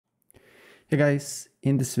Hey guys,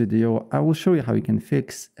 in this video, I will show you how you can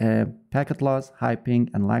fix packet loss, high ping,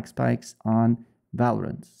 and lag spikes on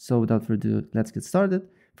Valorant. So without further ado, let's get started.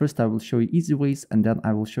 First, I will show you easy ways, and then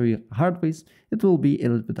I will show you hard ways. It will be a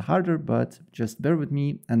little bit harder, but just bear with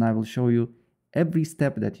me, and I will show you every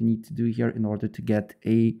step that you need to do here in order to get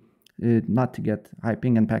not to get high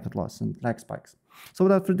ping and packet loss and lag spikes. So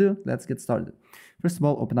without further ado, let's get started. First of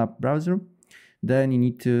all, open up browser. Then you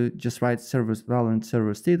need to just write Valorant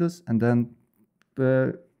server status, and then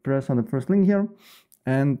press on the first link here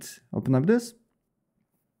and open up this.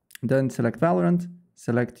 Then select Valorant,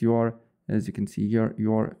 select your, as you can see here,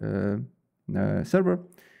 your server,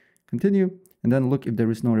 continue, and then look if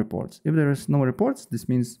there is no reports. If there is no reports, this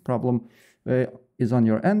means problem is on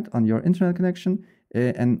your end, on your internet connection,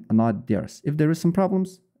 and not theirs. If there is some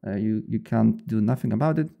problems, you can't do nothing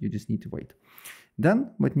about it, you just need to wait.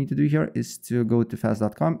 Then what you need to do here is to go to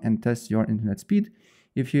fast.com and test your internet speed.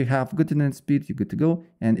 If you have good internet speed, you're good to go.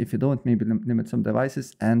 And if you don't, maybe limit some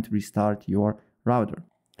devices and restart your router.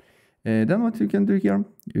 Then what you can do here,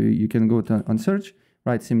 you can go to on search,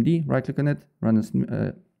 write cmd, right click on it, run as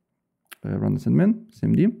admin,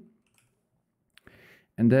 cmd.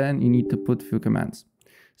 And then you need to put few commands.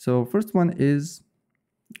 So first one is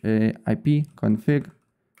ip config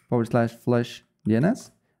 /flush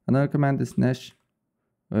DNS. Another command is nesh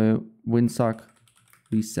winsock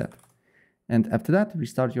reset. And after that,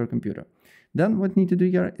 restart your computer. Then what you need to do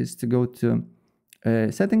here is to go to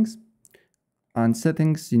settings. On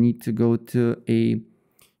settings, you need to go to a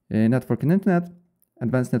network and internet,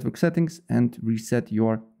 advanced network settings, and reset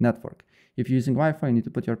your network. If you're using Wi-Fi, you need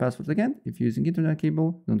to put your password again. If you're using internet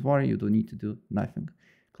cable, don't worry, you don't need to do nothing.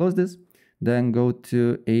 Close this, then go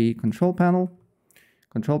to a control panel.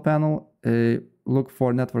 Control panel, look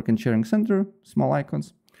for network and sharing center, small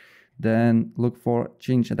icons. Then look for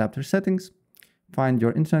change adapter settings. Find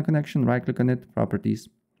your internet connection, right click on it, properties,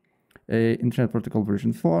 internet protocol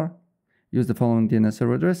version 4. Use the following DNS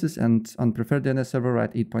server addresses, and on preferred DNS server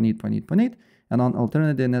write 8.8.8.8, and on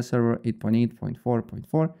alternate DNS server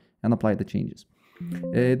 8.8.4.4, and apply the changes.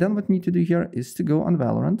 Then what you need to do here is to go on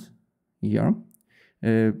Valorant here,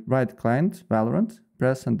 write client Valorant,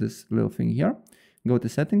 press on this little thing here, go to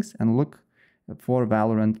settings and look for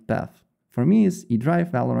Valorant path. For me is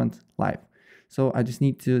eDrive Valorant Live. So I just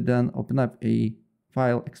need to then open up a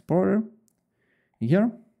file explorer here,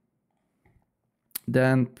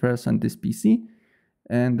 then press on this PC,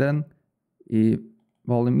 and then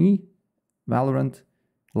volume E, Valorant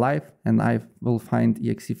Live, and I will find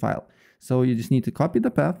exe file. So you just need to copy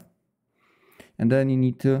the path, and then you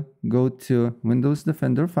need to go to Windows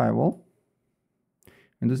Defender Firewall,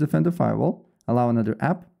 allow another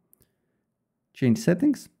app, change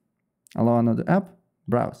settings, allow another app,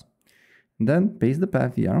 browse. And then paste the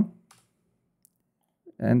path here,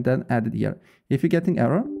 and then add it here. If you're getting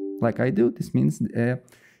error, like I do, this means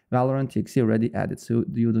Valorant exe already added, so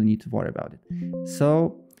you don't need to worry about it.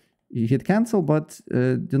 So you hit cancel, but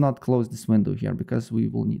do not close this window here because we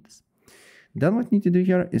will need this. Then what you need to do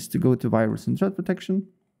here is to go to virus and threat protection,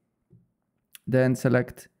 then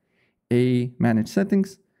select a manage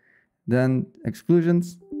settings, then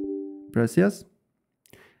exclusions, press yes,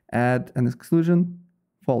 add an exclusion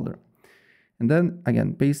folder. And then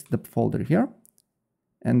again, paste the folder here,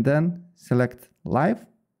 and then select live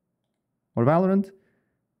or Valorant,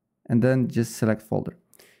 and then just select folder.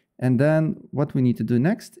 And then what we need to do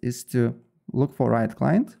next is to look for Riot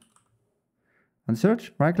Client. On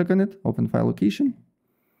search, right click on it, open file location.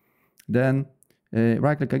 Then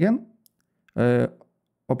right click again,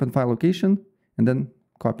 open file location, and then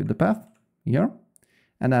copy the path here,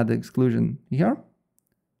 and add the exclusion here.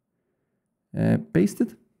 Paste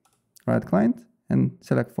it, Riot Client, and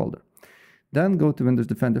select folder. Then go to Windows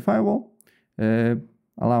Defender Firewall,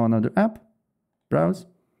 allow another app, browse,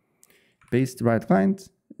 paste Riot Client,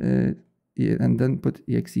 and then put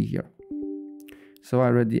exe here. So I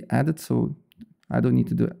already added, so I don't need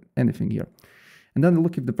to do anything here. And then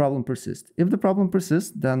look if the problem persists. If the problem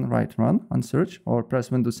persists, then write run on search or press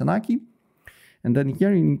Windows and key. And then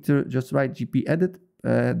here you need to just write gpedit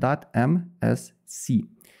 .msc.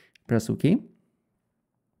 Press OK.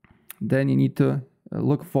 Then you need to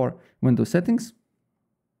look for Windows settings.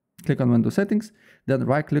 Click on Windows settings, then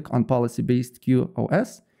right click on policy-based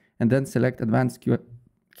QoS, and then select advanced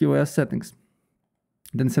QoS settings.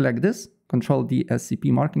 Then select this, control D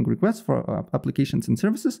SCP marking request for applications and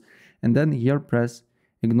services, and then here press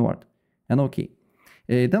ignored and OK.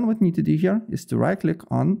 Then what you need to do here is to right click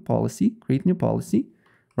on policy, create new policy,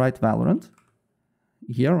 write Valorant,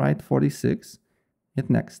 here write 46, hit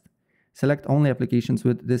next. Select only applications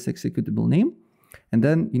with this executable name, and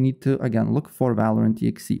then you need to again look for Valorant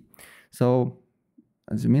exe. So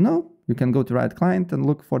as you may know, you can go to Riot Client and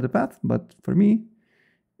look for the path, but for me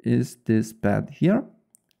is this path here.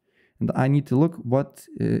 And I need to look what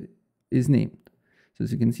is named. So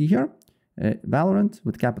as you can see here, Valorant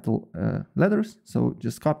with capital letters. So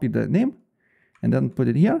just copy the name and then put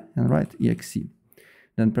it here and write exe.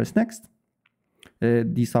 Then press next.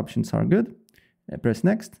 These options are good. Press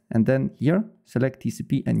next, and then here select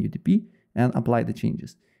TCP and UDP and apply the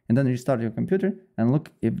changes. And then restart your computer and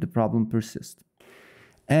look if the problem persists.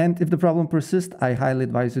 And if the problem persists, I highly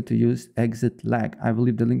advise you to use exit lag. I will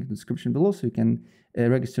leave the link in the description below so you can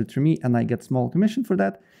register through me and I get small commission for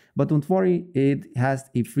that. But don't worry, it has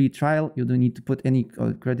a free trial. You don't need to put any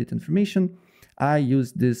credit information. I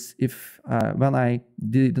use this when I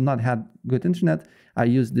did not have good internet. I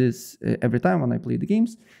use this every time when I play the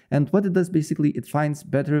games. And what it does basically, it finds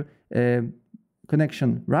better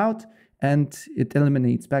connection route and it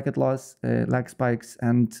eliminates packet loss, lag spikes,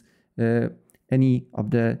 and any of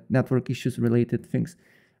the network issues related things.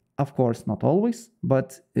 Of course, not always,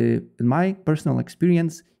 but in my personal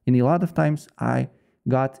experience, in a lot of times I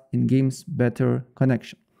got in games better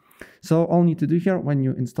connection. So all you need to do here when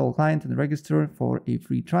you install client and register for a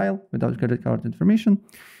free trial without credit card information,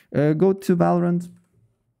 go to Valorant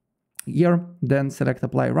here, then select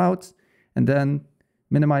apply routes, and then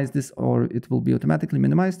minimize this, or it will be automatically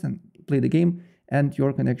minimized, and play the game, and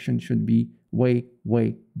your connection should be way,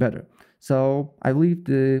 way better. So I will leave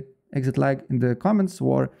the exit lag in the comments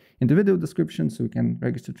or in the video description so you can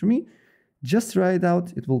register through me. Just try it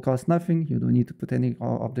out. It will cost nothing. You don't need to put any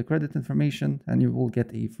of the credit information, and you will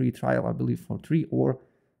get a free trial, I believe, for 3 or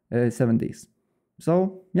 7 days.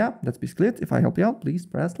 So yeah, that's basically it. If I help you out, please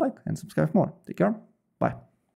press like and subscribe for more. Take care. Bye.